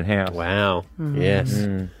inside our own house. Wow. Yes.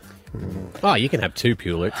 Oh, you can have 2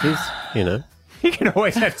 Pulitzes, You can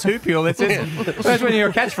always have 2 Pulitzers. That's one of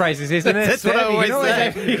your catchphrases, isn't it? That's what I always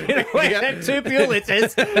say. You can always have 2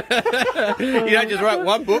 Pulitzers. You don't just write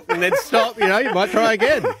one book and then stop. You might try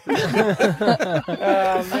again.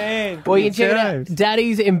 Oh, man. Well, you check it out.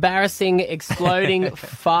 Daddy's Embarrassing Exploding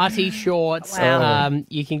Farty Shorts. Wow.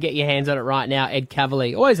 You can get your hands on it right now. Ed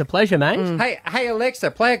Cavalier. Always a pleasure, mate. Hey, Alexa,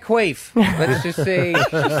 play a queef. Let's just see.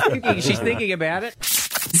 She's thinking about it.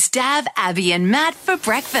 Stab Abby and Matt for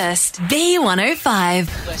breakfast.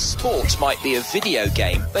 B105. Their sport might be a video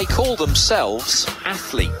game. They call themselves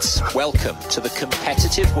athletes. Welcome to the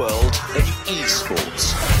competitive world of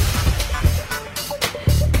esports.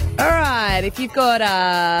 All right, if you've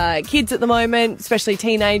got kids at the moment, especially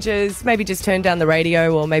teenagers, maybe just turn down the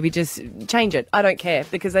radio or maybe just change it. I don't care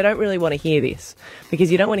because they don't really want to hear this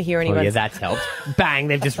because you don't want to hear anyone. Oh, yeah, that's helped. Bang,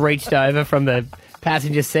 they've just reached over from the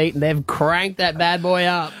passenger seat and they've cranked that bad boy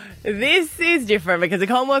up. This is different because the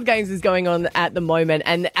Commonwealth Games is going on at the moment,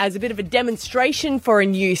 and as a bit of a demonstration for a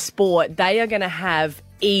new sport, they are going to have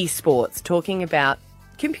esports, talking about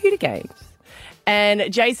computer games.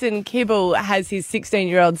 And Jason Kibble has his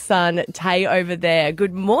 16-year-old son, Tay, over there.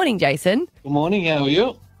 Good morning, Jason. Good morning, how are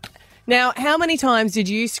you? Now, how many times did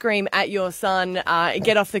you scream at your son,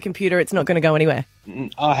 get off the computer, it's not going to go anywhere?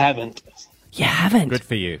 I haven't. You haven't? Good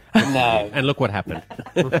for you. No. And look what happened.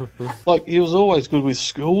 Like, he was always good with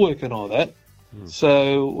schoolwork and all that.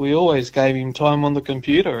 So we always gave him time on the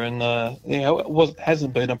computer, and it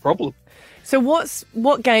hasn't been a problem. So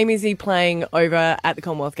what game is he playing over at the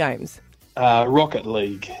Commonwealth Games? Rocket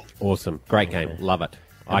League. Awesome. Great game. Love it.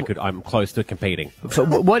 I'm close to competing. So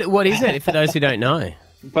what is it, for those who don't know?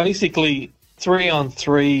 Basically,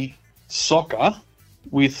 3-on-3 soccer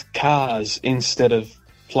with cars instead of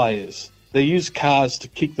players. They use cars to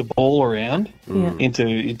kick the ball around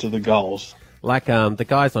into the goals. Like the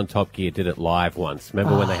guys on Top Gear did it live once.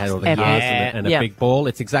 Remember when they had all the cars and a big ball?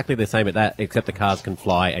 It's exactly the same at that, except the cars can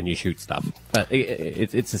fly and you shoot stuff. But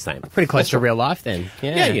it's the same. Pretty close to real life then.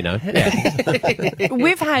 Yeah, you know. Yeah.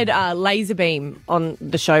 We've had Laserbeam on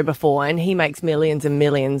the show before, and he makes millions and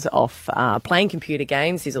millions off playing computer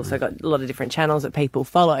games. He's also got a lot of different channels that people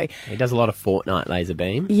follow. He does a lot of Fortnite,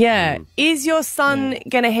 Laserbeam. Yeah. Is your son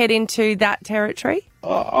going to head into that territory?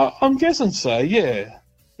 I'm guessing so, yeah.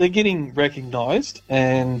 They're getting recognised,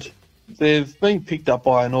 and they've been picked up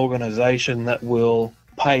by an organisation that will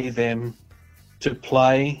pay them to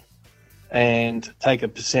play and take a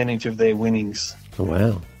percentage of their winnings. Oh,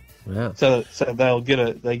 wow. Wow. So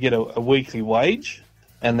they get a weekly wage,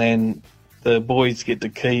 and then the boys get to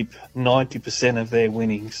keep 90% of their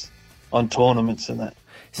winnings on tournaments and that.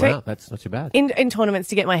 So wow, that's not too bad. In tournaments,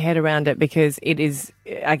 to get my head around it, because it is,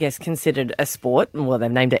 I guess, considered a sport. Well, they've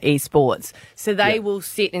named it esports. So they will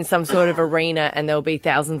sit in some sort of arena, and there'll be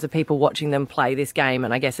thousands of people watching them play this game,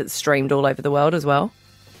 and I guess it's streamed all over the world as well.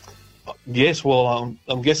 Yes, well,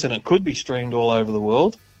 I'm guessing it could be streamed all over the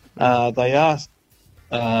world. They are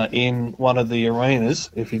in one of the arenas.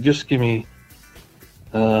 If you just give me,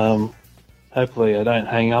 hopefully I don't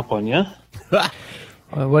hang up on you.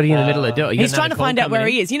 Well, what are you in the middle of doing? He's trying to find out where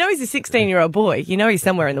he is. You know he's a 16-year-old boy. You know he's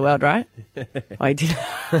somewhere in the world, right? Oh, he did.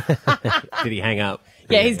 Did he hang up?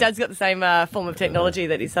 Yeah, his dad's got the same form of technology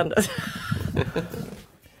that his son does.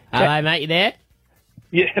 Hello, mate, you there?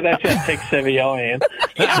 Yeah, that's how tech-savvy I am.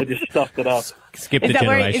 I just stuffed it up. Skip the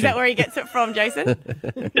generation. Is that where he gets it from, Jason?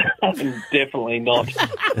 Definitely not.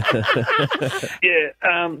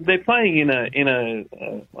 They're playing in a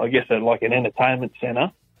I guess like an entertainment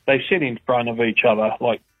centre. They sit in front of each other,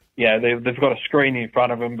 they've got a screen in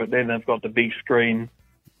front of them, but then they've got the big screen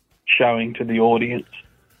showing to the audience.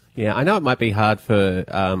 Yeah, I know it might be hard for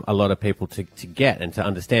a lot of people to get and to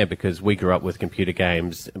understand, because we grew up with computer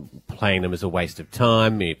games, playing them as a waste of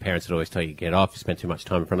time. Your parents would always tell you, get off, you spend too much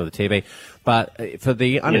time in front of the TV. But for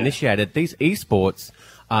the uninitiated, these esports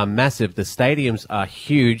are massive. The stadiums are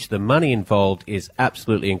huge. The money involved is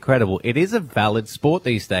absolutely incredible. It is a valid sport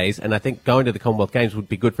these days, and I think going to the Commonwealth Games would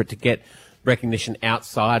be good for it to get recognition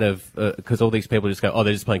outside of, because all these people just go, oh,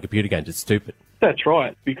 they're just playing computer games. It's stupid. That's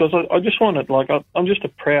right, because I just want it, I'm just a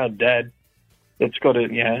proud dad that's got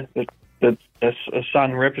that's a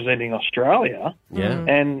son representing Australia. Yeah.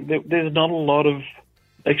 And there's not a lot of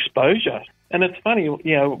exposure. And it's funny,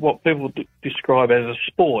 what people describe as a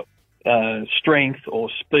sport, strength or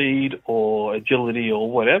speed or agility or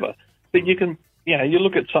whatever. But you can, you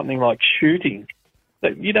look at something like shooting,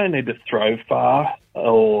 that you don't need to throw far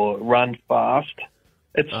or run fast.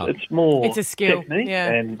 It's more it's a skill, technique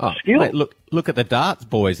and Oh, skill. mate, look at the darts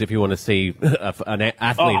boys if you want to see an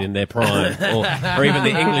athlete in their prime, or even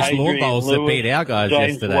the English law Adrian bowls that Lewis, beat our guys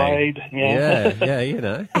James yesterday. Wade, yeah, you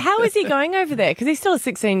know. How is he going over there? Because he's still a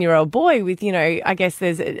 16-year-old boy with, I guess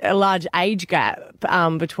there's a large age gap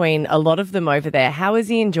between a lot of them over there. How is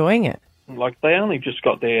he enjoying it? Like, they only just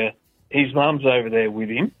got there. His mum's over there with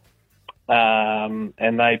him,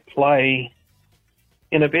 and they play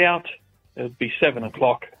in about, it'd be 7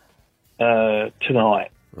 o'clock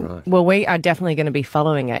tonight. Right. Well, we are definitely going to be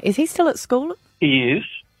following it. Is he still at school? He is,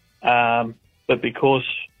 but because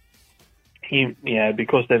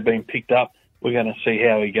because they've been picked up, we're going to see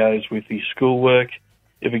how he goes with his schoolwork.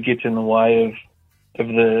 If it gets in the way of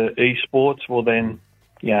the esports, well then,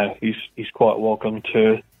 he's quite welcome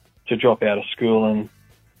to drop out of school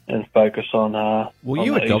and focus on. Will on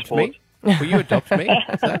you the adopt esports. me? Will you adopt me?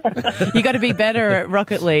 You got to be better at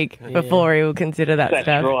Rocket League before he will consider that That's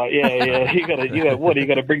stuff. right. Yeah. You got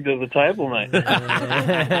to bring to the table, mate?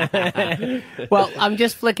 Well, I'm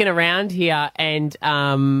just flicking around here and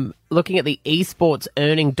looking at the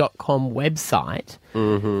esportsearning.com website.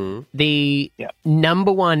 Mm-hmm. The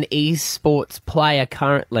number one esports player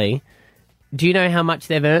currently, do you know how much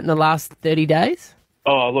they've earned in the last 30 days?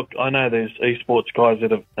 Oh, look, I know there's esports guys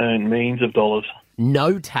that have earned millions of dollars.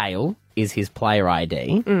 No Tail is his player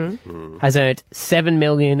ID, has earned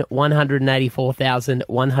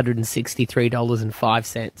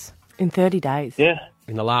 $7,184,163.05 In 30 days. Yeah.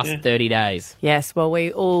 in the last 30 days. Yes, well,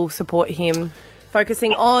 we all support him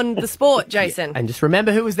focusing on the sport, Jason. And just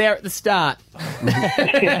remember who was there at the start for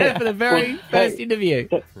the very first interview.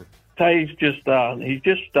 Tay's just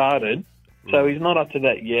started, so he's not up to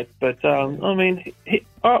that yet. But I mean,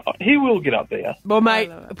 he will get up there. Well, mate,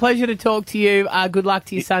 a pleasure to talk to you. Good luck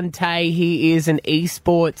to your son Tay. He is an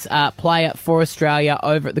esports player for Australia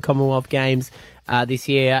over at the Commonwealth Games this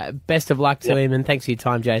year. Best of luck to him, and thanks for your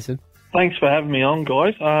time, Jason. Thanks for having me on,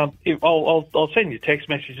 guys. I'll send you a text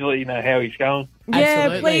message to let you know how he's going. Yeah,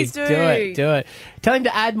 Absolutely. please do. Do it. Tell him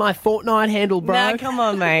to add my Fortnite handle, bro. Nah, come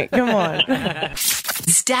on, mate. Come on.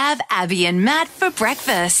 Stab Abby and Matt for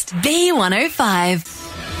breakfast.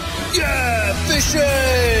 B105. Yeah,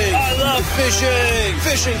 fishing! I love fishing!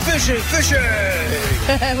 Fishing!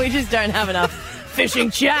 We just don't have enough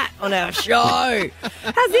fishing chat on our show.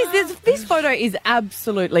 This photo is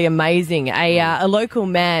absolutely amazing. A local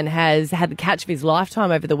man has had the catch of his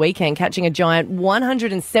lifetime over the weekend, catching a giant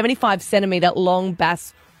 175 centimetre long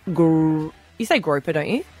bass. You say grouper, don't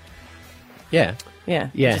you? Yeah.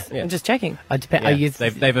 Yeah. I'm just checking.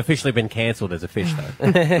 They've officially been cancelled as a fish, though.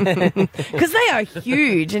 Because they are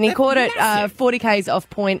huge. And he caught it 40 k's off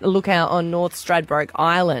Point Lookout on North Stradbroke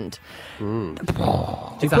Island.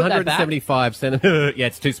 It's 175 centimetres. Yeah,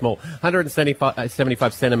 it's too small.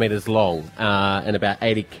 175 centimetres long and about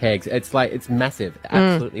 80 kegs. It's massive.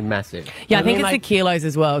 Absolutely massive. Yeah, I think it's the kilos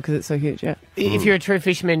as well because it's so huge, yeah. If you're a true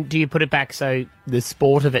fisherman, do you put it back so the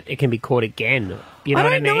sport of it can be caught again? You know I what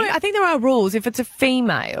don't know. I think there are rules. If it's a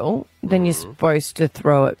female, then you're supposed to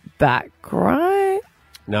throw it back, right?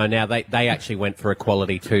 No, now they actually went for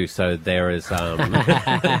equality too, so there is... So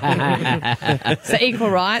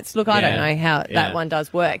equal rights. Look, I don't know how that one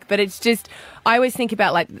does work, but it's just... I always think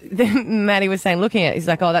about, like, Maddie was saying, looking at it, he's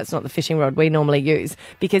like, oh, that's not the fishing rod we normally use,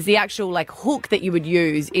 because the actual, like, hook that you would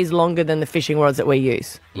use is longer than the fishing rods that we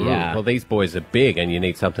use. Yeah. Well, these boys are big, and you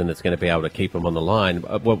need something that's going to be able to keep them on the line.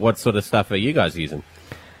 What sort of stuff are you guys using?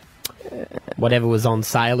 Whatever was on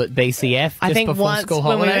sale at BCF. I just think before once school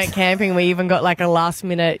when we holidays. went camping, we even got like a last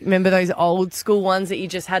minute. Remember those old school ones that you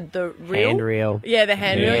just had the reel? Hand reel. Yeah, the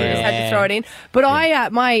hand reel. You just had to throw it in.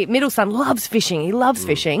 But my middle son loves fishing. He loves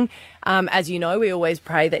fishing. As you know, we always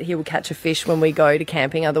pray that he will catch a fish when we go to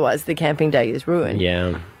camping. Otherwise, the camping day is ruined.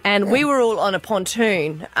 Yeah. And we were all on a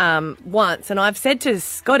pontoon once, and I've said to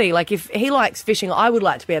Scotty, like, if he likes fishing, I would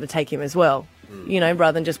like to be able to take him as well. You know,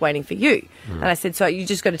 rather than just waiting for you. And I said, so you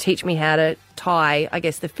just got to teach me how to tie, I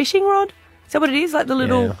guess, the fishing rod? Is that what it is? Like the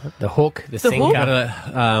little... Yeah, the hook, the sinker.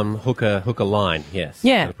 hook? Got to hook a line, yes.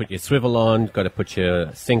 Yeah. Got to put your swivel on, got to put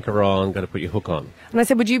your sinker on, got to put your hook on. And I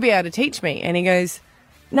said, would you be able to teach me? And he goes,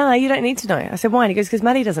 no, you don't need to know. I said, why? And he goes, because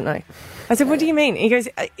Maddie doesn't know. I said, what do you mean? He goes,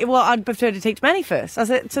 well, I'd prefer to teach Maddie first. I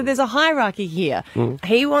said, so there's a hierarchy here.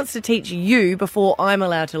 He wants to teach you before I'm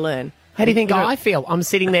allowed to learn. How do you think I feel? I'm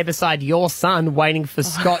sitting there beside your son waiting for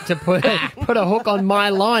Scott to put a hook on my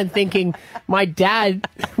line thinking, my dad,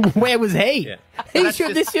 where was he? Yeah. This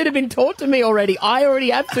should have been taught to me already. I already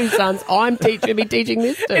have two sons. I'm teaching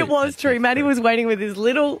this to. It was true. Maddie was waiting with his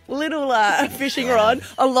little fishing rod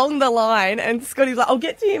along the line, and Scotty's like, I'll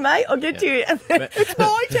get to you, mate. I'll get to you. It's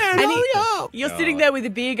my turn. Hurry up. You're sitting there with a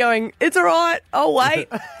beer going, it's all right. I'll wait.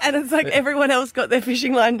 And it's like everyone else got their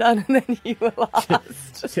fishing line done, and then you were last.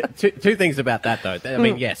 Two things about that, though. I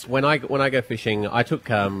mean, yes, when I go fishing, I took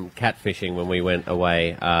cat fishing when we went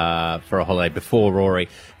away for a holiday before Rory,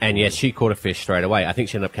 and yes, she caught a fish straight away. I think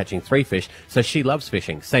she ended up catching 3 fish, so she loves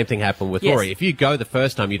fishing. Same thing happened with Rory. If you go the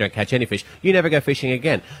first time, you don't catch any fish, you never go fishing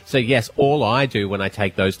again. So yes, all I do when I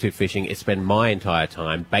take those 2 fishing is spend my entire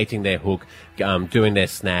time baiting their hook, doing their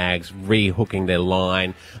snags, re-hooking their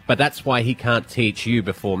line. But that's why he can't teach you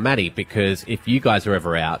before Maddie, because if you guys are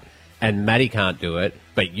ever out and Maddie can't do it,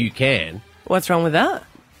 but you can... What's wrong with that?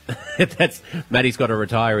 Maddie's got to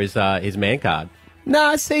retire his man card.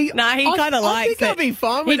 No, see... he kind of likes it. I'll be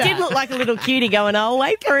fine with that. He did look like a little cutie going, oh,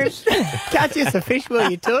 wait for him. Catch us a fish,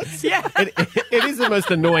 will you, Toots? Yeah. It is the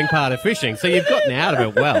most annoying part of fishing, so you've gotten out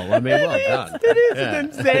of it well. I mean, well done. It is. Yeah.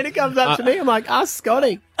 And then Santa comes up to me, I'm like, ask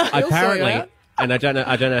Scotty. Apparently... And I don't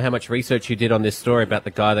know how much research you did on this story about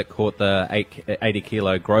the guy that caught the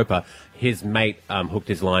 80-kilo groper. His mate hooked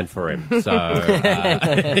his line for him. So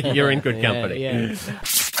you're in good company. Yeah.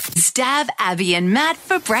 Stab Abby and Matt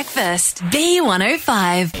for breakfast.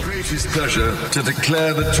 B105. Greatest pleasure to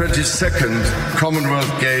declare the 22nd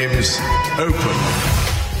Commonwealth Games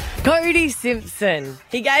open. Cody Simpson.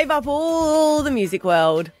 He gave up all the music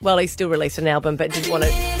world. Well, he still released an album, but didn't want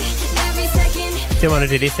to... Don't want to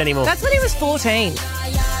do this anymore. That's when he was 14.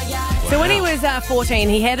 So when he was 14,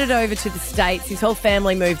 he headed over to the States. His whole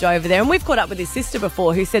family moved over there. And we've caught up with his sister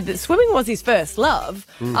before, who said that swimming was his first love.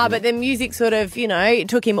 But then music sort of, it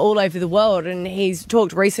took him all over the world. And he's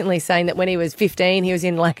talked recently saying that when he was 15, he was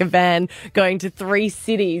in like a van going to 3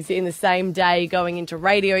 cities in the same day, going into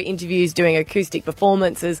radio interviews, doing acoustic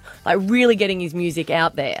performances, like really getting his music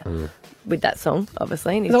out there with that song,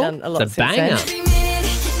 obviously. And he's done a lot It's a since banger. then.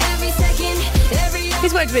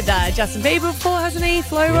 He's worked with Justin Bieber before, hasn't he?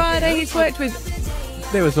 Flo Rida. He's worked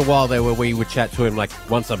with... There was a while there where we would chat to him like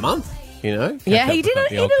once a month, Yeah, he did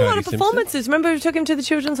a lot of performances. Remember, we took him to the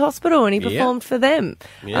Children's Hospital and he performed for them.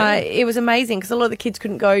 Yeah. It was amazing because a lot of the kids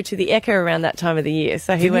couldn't go to the Echo around that time of the year,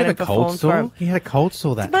 so he Didn't went he and have a cold performed for sore? him. He had a cold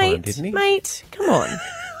sore that time, didn't he? Mate, come on.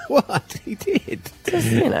 What? He did. Just,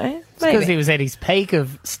 because maybe. he was at his peak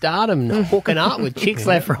of stardom, hooking up with chicks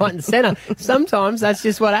left, right, and centre. Sometimes that's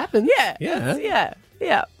just what happens.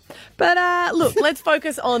 Yeah. But look, let's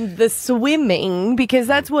focus on the swimming because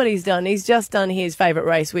that's what he's done. He's just done his favourite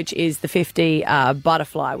race, which is the 50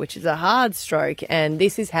 butterfly, which is a hard stroke, and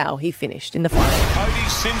this is how he finished in the final. Cody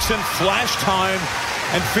Simpson flashed home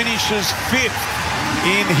and finishes 5th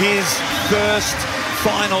in his first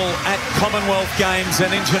final at Commonwealth Games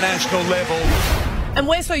and international level. And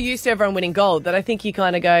we're so used to everyone winning gold that I think you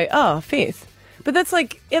kind of go, 5th. But that's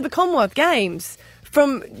like, the Commonwealth Games,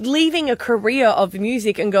 from leaving a career of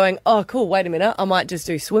music and going, oh, cool, wait a minute, I might just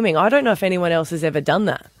do swimming. I don't know if anyone else has ever done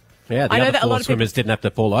that. Yeah, the other 4 swimmers didn't have to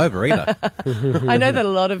fall over either. I know that a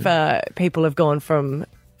lot of people have gone from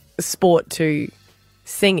sport to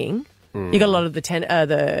singing. You got a lot of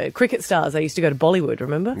the cricket stars. They used to go to Bollywood,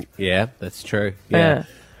 remember? Yeah, that's true.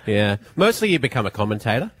 Yeah. Mostly you become a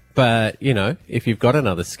commentator, but, if you've got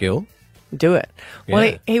another skill... Do it. Well,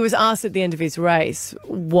 Yeah. he was asked at the end of his race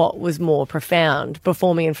what was more profound,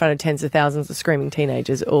 performing in front of tens of thousands of screaming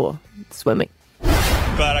teenagers or swimming.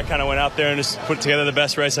 But I kind of went out there and just put together the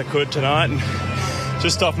best race I could tonight and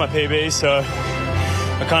just off my PB, so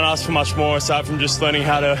I can't ask for much more aside from just learning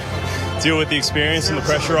how to deal with the experience and the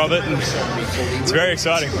pressure of it, and it's very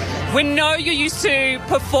exciting. We know you're used to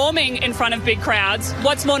performing in front of big crowds.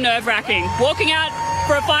 What's more nerve-wracking, walking out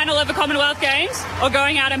for a final of a Commonwealth Games or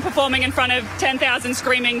going out and performing in front of 10,000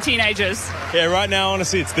 screaming teenagers? Yeah, right now,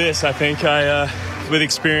 honestly, it's this. I think with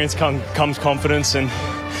experience comes confidence, and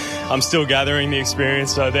I'm still gathering the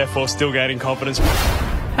experience, so therefore still gaining confidence.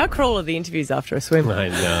 How cruel are the interviews after a swim? I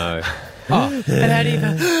know. And how do you...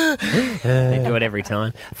 They do it every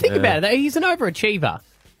time. Think about it, though. He's an overachiever.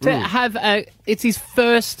 To have it's his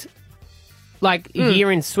first,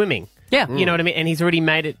 year in swimming. Yeah. You know what I mean? And he's already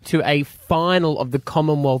made it to a final of the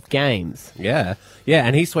Commonwealth Games. Yeah,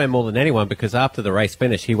 and he swam more than anyone because after the race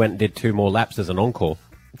finished, he went and did 2 more laps as an encore.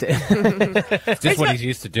 Just what he's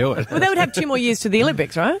used to doing. Well, they would have 2 more years to the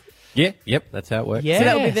Olympics, right? Yeah, yep, that's how it works. So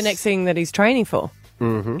that would be the next thing that he's training for.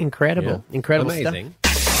 Mm-hmm. Incredible. Yeah. Incredible Amazing.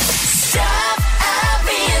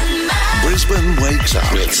 Brisbane wakes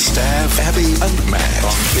up with Stav, Abby, and Matt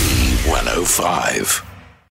on B105.